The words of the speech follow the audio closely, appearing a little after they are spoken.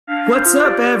What's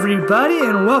up, everybody,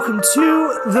 and welcome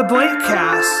to the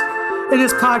BlakeCast. In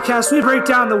this podcast, we break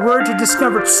down the Word to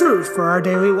discover truth for our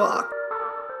daily walk.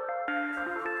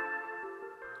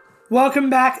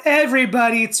 Welcome back,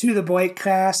 everybody, to the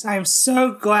BlakeCast. I am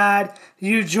so glad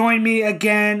you joined me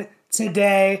again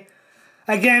today.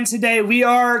 Today we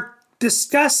are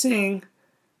discussing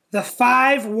the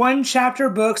 5 one-chapter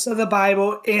books of the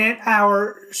Bible in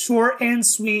our short and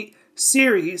sweet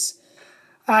series.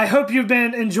 I hope you've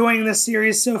been enjoying this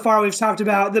series so far. We've talked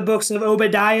about the books of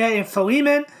Obadiah and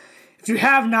Philemon. If you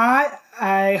have not,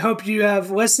 I hope you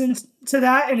have listened to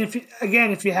that. And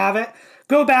if you haven't,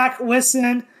 go back,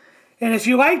 listen. And if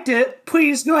you liked it,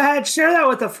 please go ahead, share that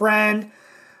with a friend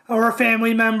or a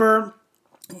family member.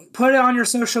 Put it on your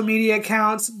social media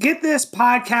accounts. Get this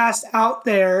podcast out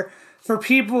there for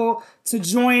people to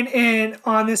join in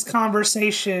on this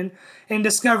conversation and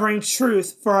discovering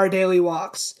truth for our daily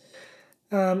walks.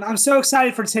 I'm so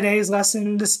excited for today's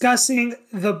lesson, discussing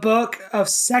the book of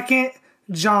 2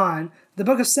 John. The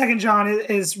book of 2 John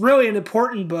is really an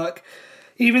important book,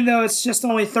 even though it's just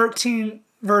only 13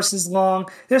 verses long.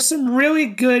 There's some really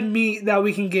good meat that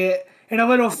we can get and a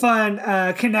little fun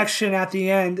connection at the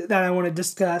end that I want to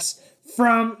discuss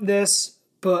from this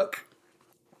book.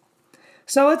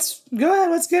 So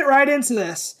let's get right into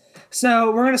this. So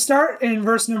we're going to start in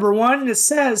verse number 1. It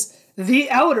says, the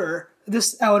elder.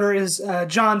 This elder is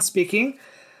John speaking.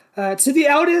 To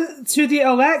the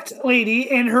elect lady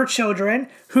and her children,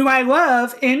 whom I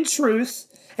love in truth,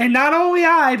 and not only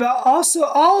I, but also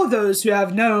all those who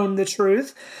have known the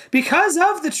truth, because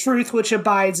of the truth which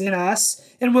abides in us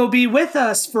and will be with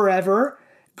us forever.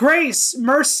 Grace,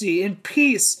 mercy, and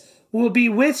peace will be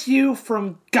with you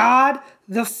from God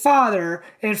the Father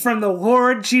and from the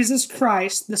Lord Jesus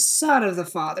Christ, the Son of the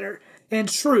Father, in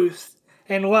truth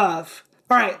and love.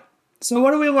 All right. So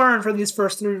what do we learn from these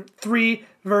first 3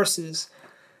 verses?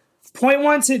 Point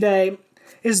 1 today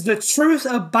is the truth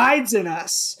abides in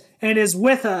us and is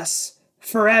with us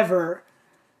forever.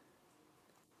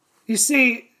 You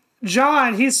see,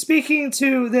 John, he's speaking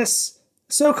to this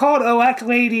so-called elect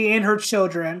lady and her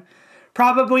children,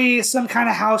 probably some kind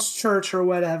of house church or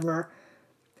whatever.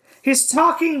 He's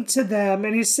talking to them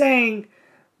and he's saying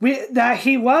that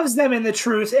he loves them in the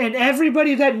truth, and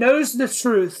everybody that knows the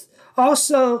truth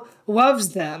also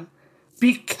loves them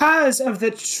because of the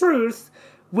truth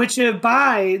which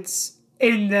abides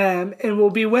in them and will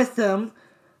be with them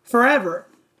forever.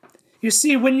 You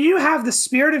see, when you have the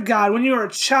Spirit of God, when you are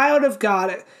a child of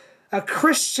God, a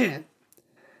Christian,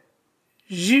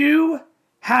 you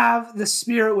have the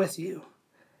Spirit with you.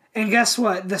 And guess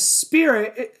what? The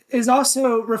Spirit is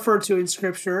also referred to in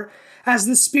Scripture as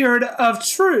the Spirit of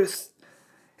truth.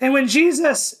 And when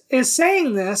Jesus is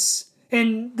saying this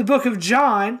in the book of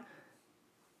John,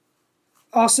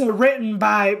 also written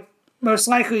by most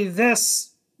likely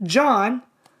this John,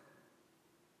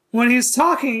 when he's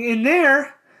talking in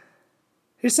there,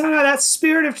 he's talking about that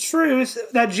Spirit of truth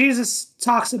that Jesus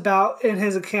talks about in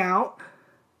his account.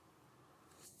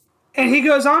 And he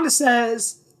goes on to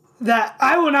says that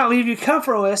I will not leave you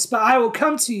comfortless, but I will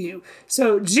come to you.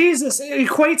 So Jesus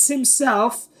equates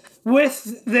himself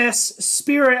with this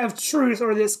Spirit of truth,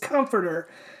 or this comforter.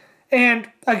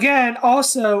 And again,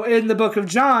 also in the book of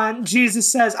John, Jesus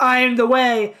says, I am the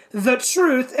way, the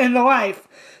truth, and the life.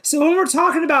 So when we're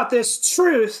talking about this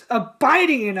truth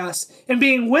abiding in us and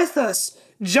being with us,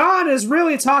 John is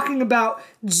really talking about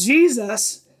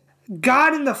Jesus,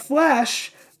 God in the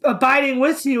flesh, abiding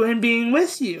with you and being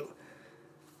with you.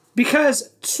 Because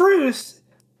truth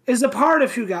is a part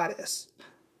of who God is.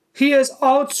 He is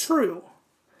all true.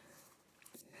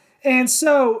 And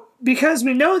so, because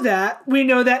we know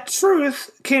that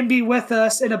truth can be with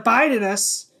us and abide in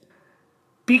us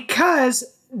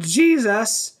because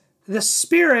Jesus, the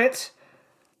Spirit,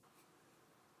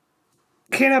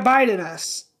 can abide in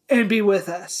us and be with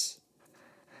us.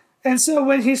 And so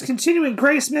when he's continuing,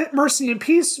 grace, mercy, and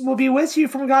peace will be with you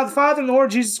from God the Father and the Lord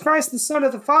Jesus Christ, the Son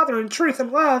of the Father, in truth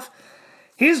and love,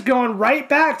 he's going right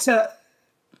back to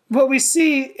what we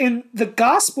see in the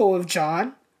Gospel of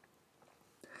John.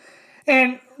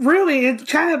 And really, it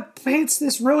kind of paints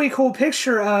this really cool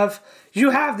picture of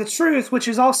you have the truth, which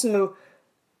is also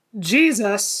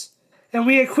Jesus, and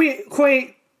we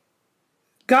equate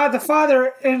God the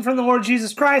Father and from the Lord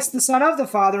Jesus Christ, the Son of the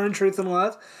Father, in truth and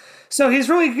love. So he's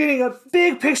really getting a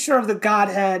big picture of the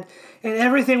Godhead and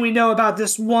everything we know about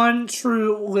this one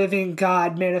true living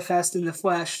God manifest in the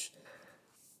flesh.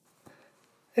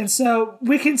 And so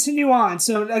we continue on.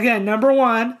 So again, number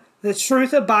 1, the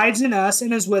truth abides in us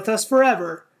and is with us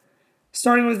forever.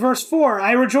 Starting with verse 4,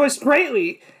 I rejoice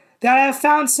greatly that I have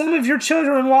found some of your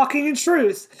children walking in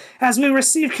truth, as we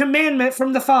receive commandment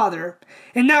from the Father.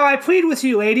 And now I plead with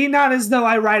you, lady, not as though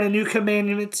I write a new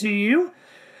commandment to you,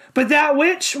 but that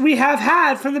which we have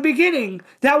had from the beginning,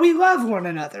 that we love one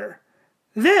another.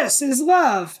 This is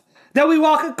love, that we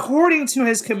walk according to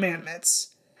his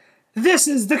commandments. This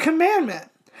is the commandment,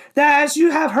 that as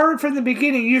you have heard from the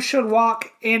beginning, you should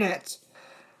walk in it.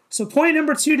 So point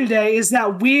number 2 today is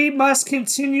that we must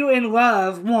continue in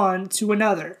love one to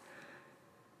another.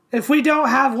 If we don't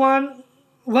have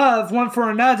love one for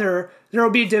another, there will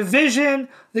be division,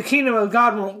 the kingdom of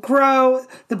God won't grow,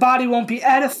 the body won't be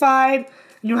edified,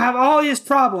 and you'll have all these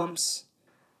problems.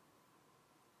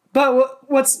 But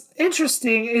what's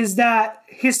interesting is that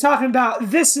he's talking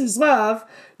about this is love,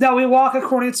 that we walk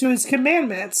according to his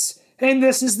commandments. And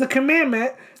this is the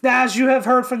commandment, that as you have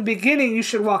heard from the beginning, you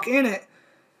should walk in it.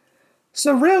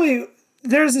 So really,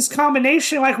 there's this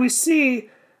combination like we see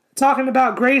talking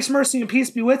about grace, mercy, and peace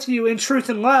be with you in truth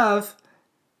and love.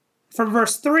 From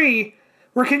verse 3,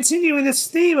 we're continuing this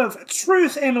theme of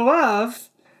truth and love.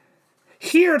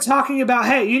 Here talking about,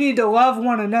 hey, you need to love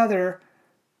one another.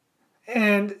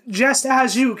 And just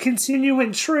as you continue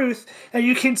in truth and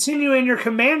you continue in your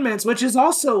commandments, which is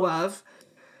also love,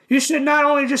 you should not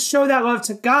only just show that love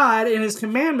to God in his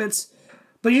commandments,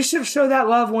 but you should show that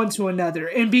love one to another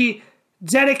and be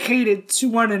dedicated to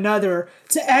one another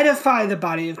to edify the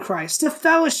body of Christ, to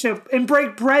fellowship and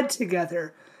break bread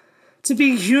together, to be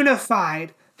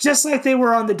unified, just like they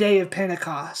were on the day of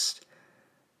Pentecost.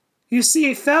 You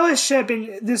see, fellowship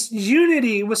and this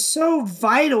unity was so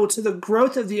vital to the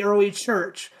growth of the early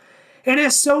church, and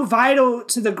is so vital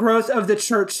to the growth of the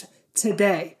church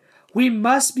today. We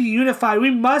must be unified.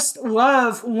 We must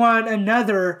love one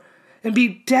another and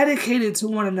be dedicated to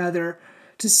one another,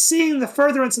 to seeing the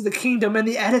furtherance of the kingdom and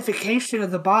the edification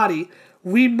of the body.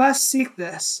 We must seek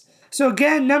this. So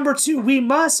again, number 2, we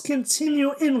must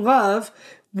continue in love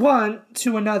one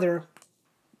to another.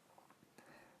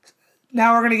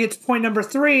 Now we're going to get to point number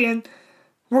 3, and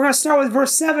we're going to start with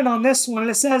verse 7 on this one.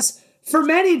 It says, "For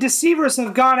many deceivers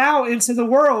have gone out into the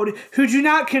world who do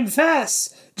not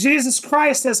confess Jesus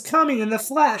Christ as coming in the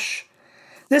flesh."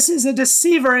 This is a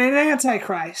deceiver and an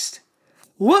antichrist.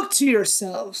 "Look to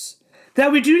yourselves,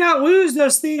 that we do not lose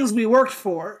those things we worked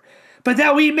for, but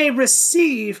that we may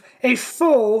receive a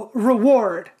full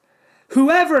reward.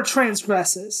 Whoever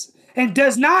transgresses and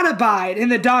does not abide in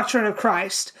the doctrine of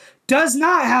Christ does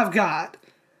not have God.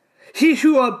 He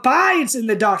who abides in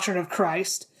the doctrine of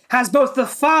Christ has both the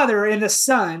Father and the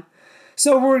Son."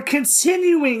 So we're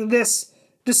continuing this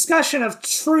discussion of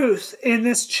truth in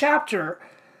this chapter.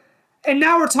 And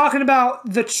now we're talking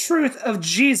about the truth of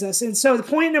Jesus. And so the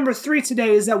point number 3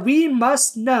 today is that we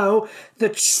must know the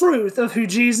truth of who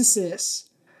Jesus is.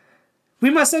 We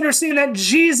must understand that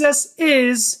Jesus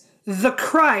is the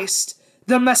Christ,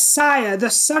 the Messiah,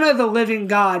 the Son of the living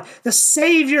God, the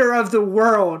Savior of the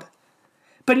world.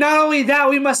 But not only that,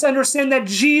 we must understand that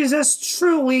Jesus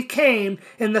truly came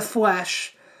in the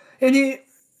flesh. In the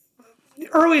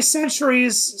early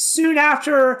centuries, soon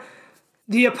after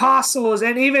the apostles,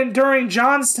 and even during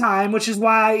John's time, which is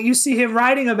why you see him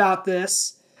writing about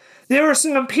this, there were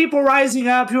some people rising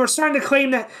up who were starting to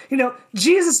claim that,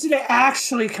 Jesus didn't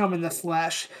actually come in the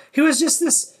flesh. He was just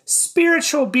this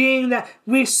spiritual being that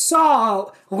we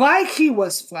saw like he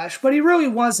was flesh, but he really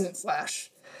wasn't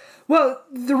flesh. Well,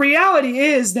 the reality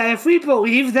is that if we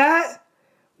believe that,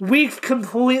 we've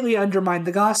completely undermined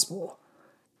the gospel.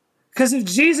 Because if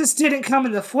Jesus didn't come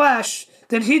in the flesh,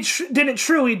 then he didn't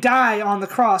truly die on the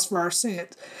cross for our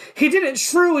sins. He didn't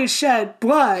truly shed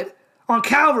blood on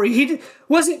Calvary. He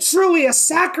wasn't truly a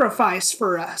sacrifice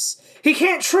for us. He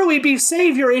can't truly be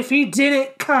Savior if he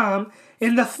didn't come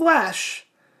in the flesh.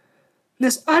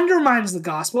 This undermines the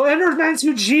gospel, undermines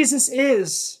who Jesus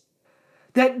is.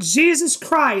 That Jesus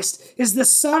Christ is the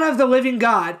Son of the living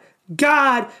God,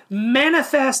 God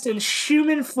manifest in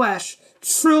human flesh,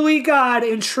 truly God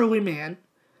and truly man.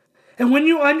 And when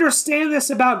you understand this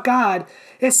about God,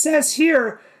 it says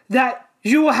here that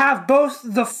you will have both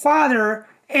the Father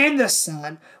and the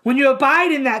Son. When you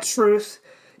abide in that truth,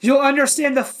 you'll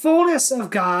understand the fullness of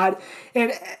God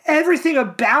and everything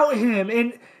about him,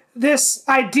 and this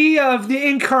idea of the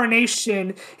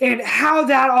incarnation and how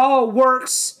that all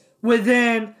works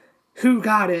within who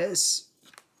God is.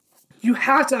 You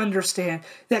have to understand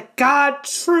that God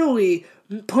truly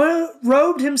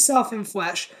robed himself in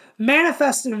flesh,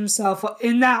 manifested himself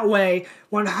in that way,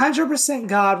 100%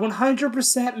 God,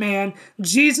 100% man,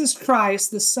 Jesus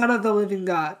Christ, the Son of the living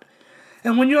God.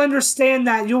 And when you understand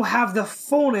that, you'll have the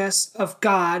fullness of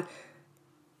God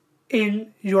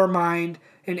in your mind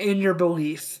and in your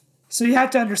belief. So you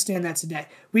have to understand that today.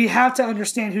 We have to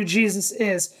understand who Jesus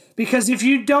is. Because if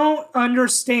you don't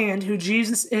understand who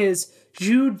Jesus is,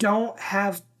 you don't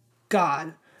have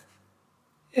God.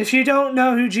 If you don't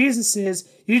know who Jesus is,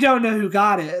 you don't know who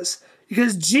God is.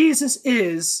 Because Jesus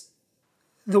is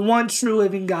the one true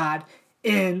living God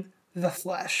in the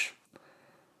flesh.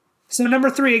 So number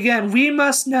 3, again, we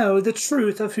must know the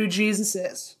truth of who Jesus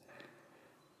is.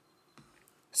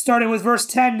 Starting with verse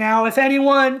 10 now, if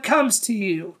anyone comes to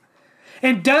you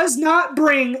and does not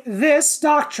bring this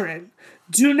doctrine,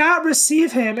 do not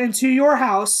receive him into your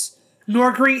house,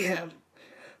 nor greet him.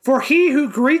 For he who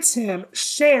greets him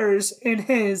shares in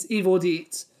his evil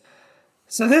deeds.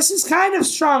 So this is kind of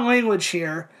strong language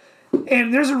here.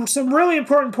 And there's some really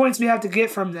important points we have to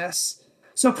get from this.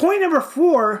 So point number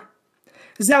 4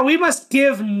 is that we must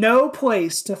give no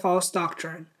place to false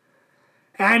doctrine.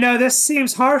 And I know this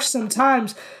seems harsh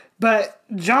sometimes, but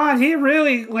John, he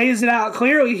really lays it out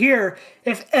clearly here.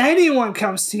 If anyone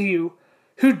comes to you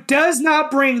who does not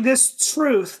bring this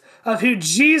truth of who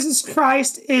Jesus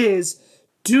Christ is,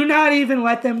 do not even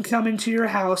let them come into your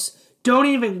house. Don't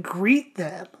even greet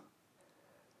them.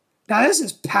 Now, this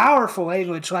is powerful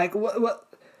language. Like, what?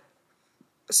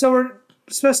 So we're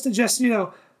supposed to just,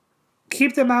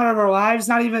 keep them out of our lives,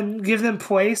 not even give them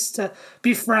place to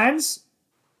be friends?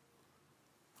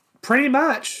 Pretty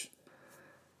much.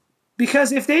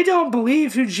 Because if they don't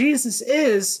believe who Jesus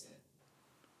is,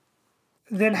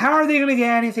 then how are they going to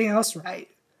get anything else right?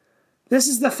 This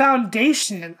is the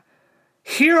foundation.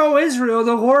 Hear, O Israel,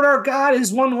 the Lord our God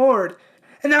is one Lord.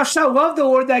 And thou shalt love the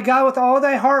Lord thy God with all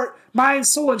thy heart, mind,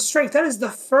 soul, and strength. That is the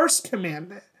first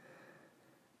commandment.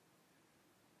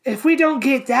 If we don't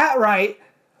get that right,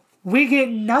 we get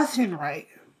nothing right.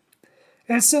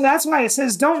 And so that's why it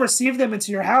says don't receive them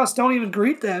into your house. Don't even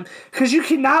greet them. Because you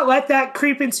cannot let that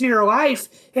creep into your life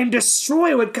and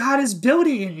destroy what God is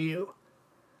building in you.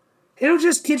 It'll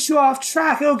just get you off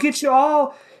track. It'll get you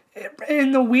all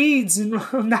in the weeds and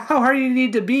not where you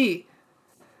need to be.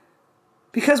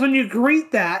 Because when you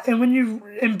greet that and when you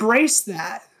embrace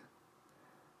that,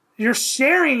 you're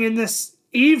sharing in this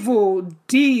evil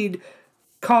deed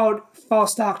called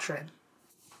false doctrine.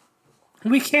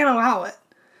 We can't allow it.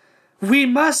 We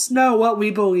must know what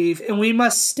we believe, and we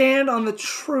must stand on the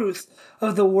truth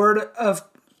of the Word of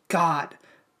God.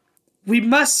 We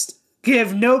must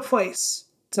give no place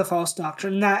to false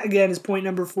doctrine. And that, again, is point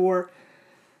number 4.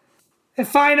 And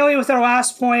finally, with our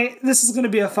last point, this is going to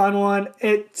be a fun one.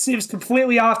 It seems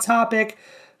completely off topic,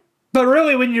 but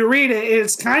really when you read it,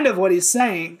 it's kind of what he's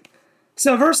saying.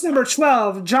 So verse number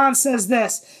 12, John says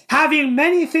this, having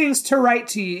many things to write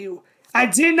to you, I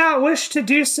did not wish to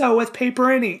do so with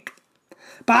paper and ink,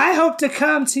 but I hope to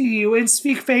come to you and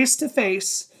speak face to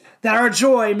face, that our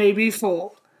joy may be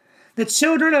full. The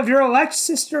children of your elect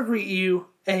sister greet you.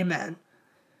 Amen.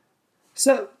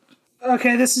 So,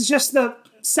 okay, this is just the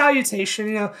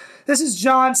salutation, This is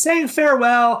John saying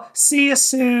farewell, see you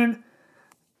soon.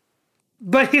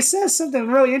 But he says something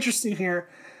really interesting here,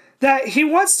 that he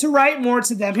wants to write more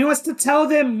to them. He wants to tell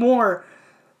them more.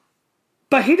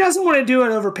 But he doesn't want to do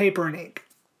it over paper and ink.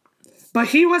 But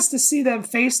he wants to see them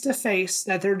face to face,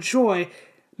 that their joy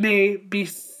may be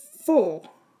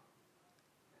full.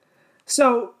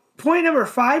 So, point number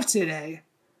 5 today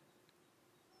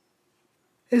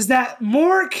is that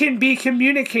more can be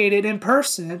communicated in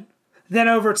person than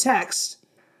over text.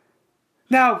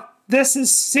 Now, this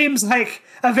seems like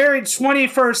a very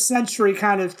 21st century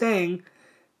kind of thing,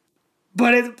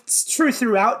 but it's true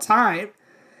throughout time.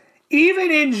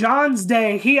 Even in John's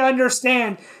day, he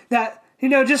understand that,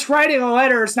 just writing a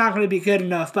letter is not going to be good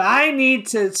enough, but I need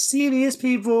to see these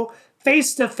people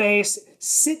face to face,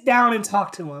 sit down and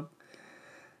talk to them.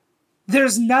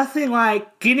 There's nothing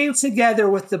like getting together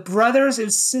with the brothers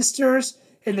and sisters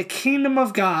in the kingdom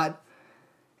of God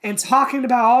and talking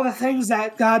about all the things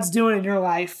that God's doing in your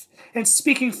life and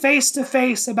speaking face to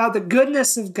face about the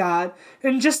goodness of God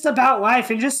and just about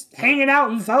life and just hanging out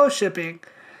and fellowshipping.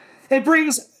 It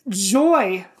brings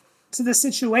joy to the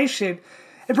situation.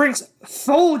 It brings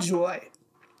full joy.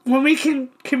 When we can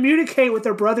communicate with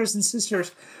our brothers and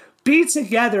sisters, be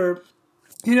together.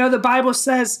 The Bible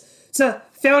says to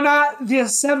fail not the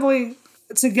assembly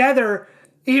together,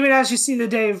 even as you see the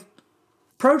day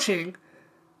approaching.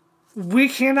 We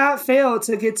cannot fail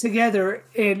to get together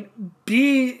and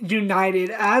be united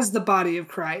as the body of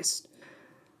Christ.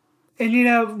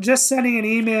 And, just sending an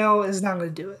email is not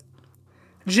going to do it.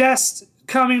 Just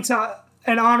coming to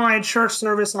an online church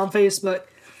service on Facebook,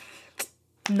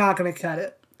 not going to cut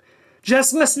it.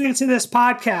 Just listening to this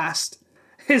podcast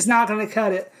is not going to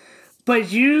cut it. but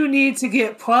you need to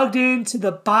get plugged into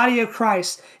the body of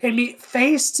Christ and meet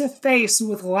face to face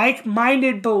with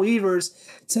like-minded believers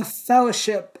to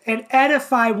fellowship and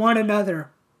edify one another.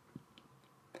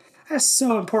 That's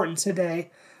so important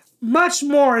today. Much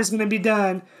more is going to be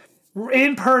done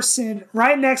in person,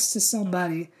 right next to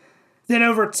somebody, than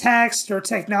over text or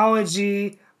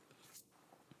technology.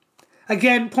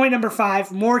 Again, point number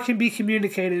 5, more can be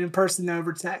communicated in person than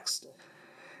over text.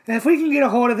 And if we can get a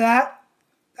hold of that,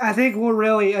 I think we'll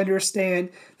really understand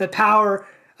the power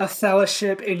of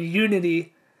fellowship and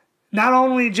unity. Not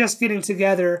only just getting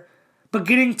together, but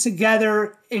getting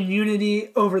together in unity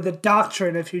over the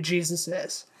doctrine of who Jesus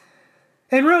is.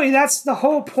 And really, that's the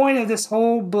whole point of this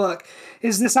whole book,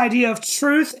 is this idea of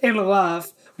truth and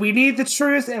love. We need the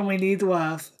truth and we need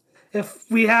love. If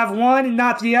we have one and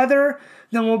not the other,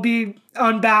 then we'll be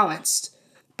unbalanced.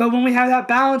 But when we have that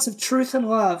balance of truth and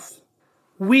love,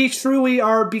 we truly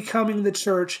are becoming the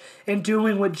church and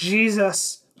doing what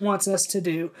Jesus wants us to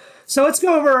do. So let's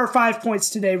go over our 5 points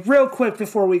today real quick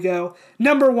before we go.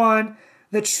 Number 1,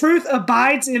 the truth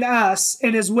abides in us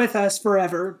and is with us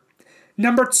forever.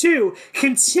 Number 2,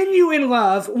 continue in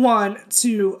love one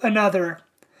to another.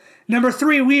 Number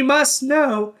 3, we must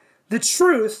know the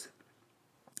truth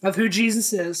of who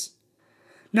Jesus is.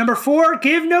 Number 4,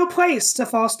 give no place to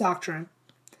false doctrine.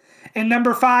 And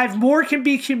number 5, more can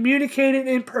be communicated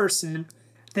in person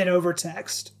than over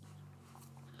text.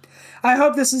 I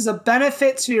hope this is a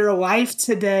benefit to your life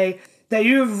today, that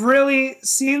you've really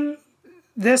seen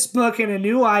this book in a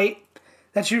new light,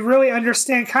 that you really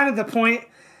understand kind of the point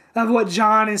of what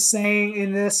John is saying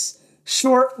in this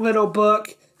short little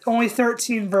book, only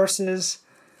 13 verses.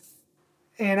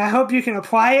 And I hope you can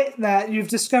apply it, that you've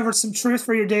discovered some truth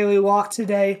for your daily walk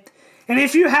today. And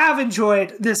if you have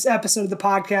enjoyed this episode of the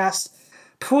podcast,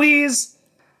 please,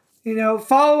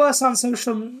 follow us on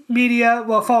social media.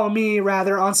 Well, follow me,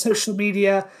 rather, on social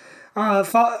media.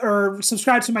 Or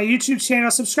subscribe to my YouTube channel.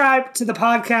 Subscribe to the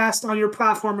podcast on your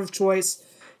platform of choice.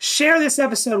 Share this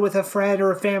episode with a friend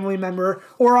or a family member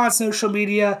or on social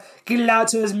media. Get it out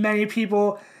to as many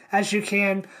people as you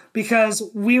can, because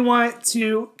we want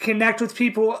to connect with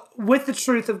people with the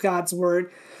truth of God's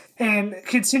Word and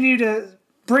continue to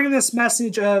bring this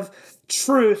message of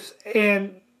truth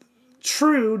and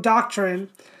true doctrine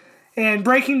and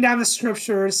breaking down the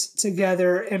scriptures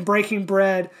together and breaking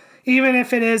bread. Even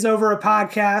if it is over a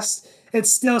podcast,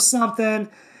 it's still something.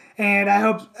 And I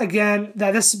hope, again,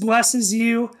 that this blesses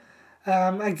you.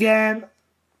 Again,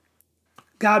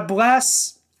 God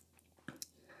bless.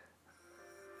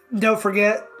 Don't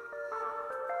forget,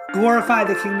 glorify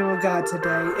the kingdom of God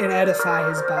today and edify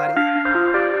his body.